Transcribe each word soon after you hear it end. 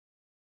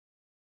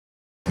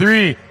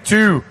3,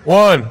 2,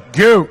 1,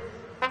 go.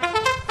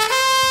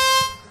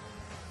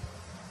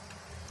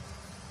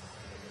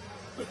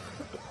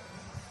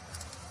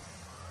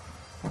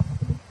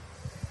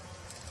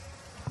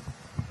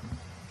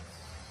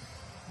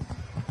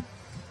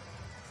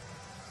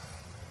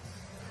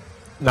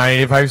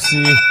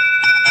 .985C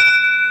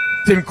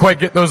didn't quite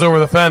get those over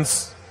the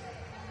fence.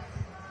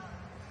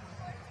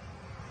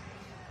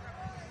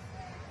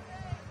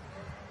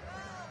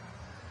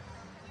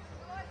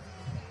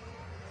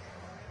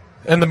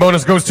 And the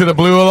bonus goes to the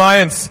Blue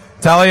Alliance.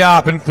 Tally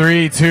up in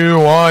 3, 2,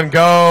 1,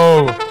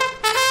 go.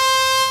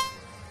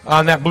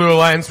 On that Blue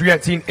Alliance, we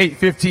got Team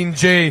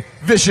 815J,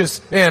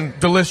 Vicious and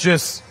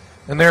Delicious,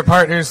 and their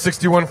partners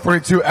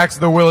 6142X,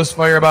 the Willis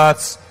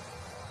Firebots.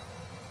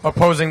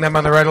 Opposing them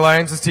on the Red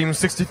Alliance is Team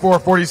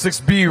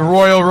 6446B,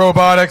 Royal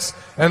Robotics,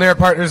 and their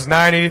partners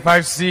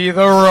 985C,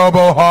 the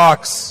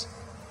Robohawks.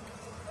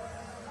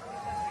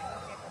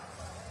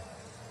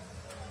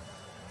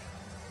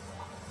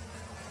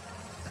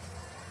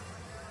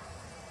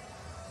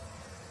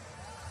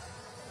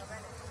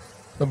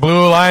 The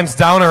Blue Alliance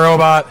down a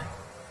robot.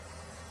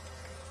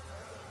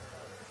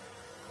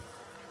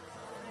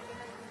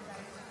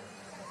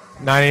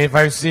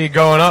 .985C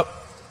going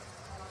up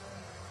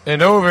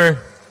and over.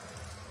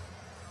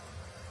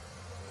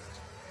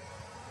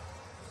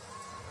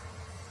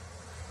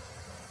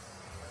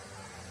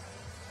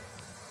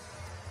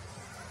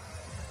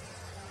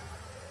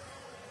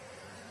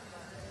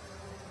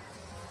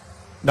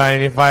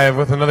 .985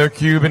 with another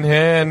cube in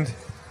hand.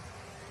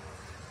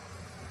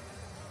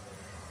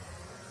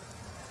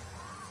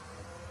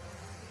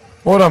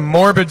 What a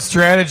morbid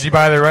strategy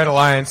by the Red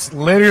Alliance,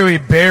 literally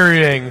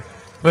burying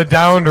the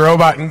downed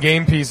robot in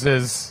game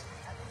pieces.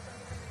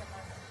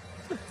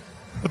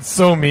 That's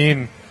so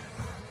mean.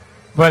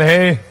 But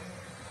hey,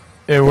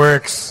 it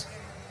works.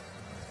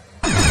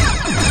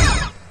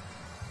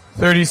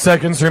 30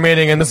 seconds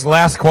remaining in this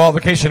last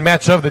qualification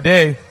match of the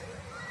day.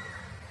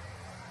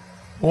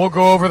 We'll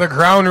go over the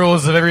ground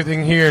rules of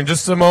everything here in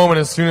just a moment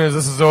as soon as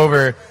this is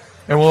over,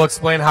 and we'll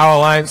explain how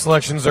alliance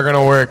selections are going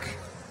to work.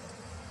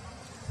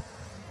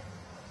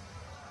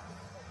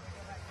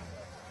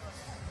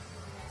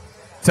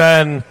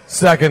 Ten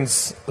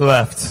seconds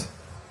left.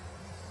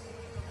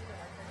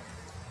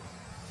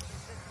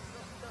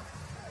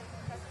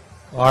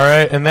 All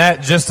right, and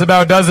that just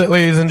about does it,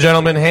 ladies and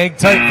gentlemen. Hang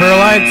tight for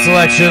alliance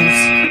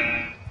selections.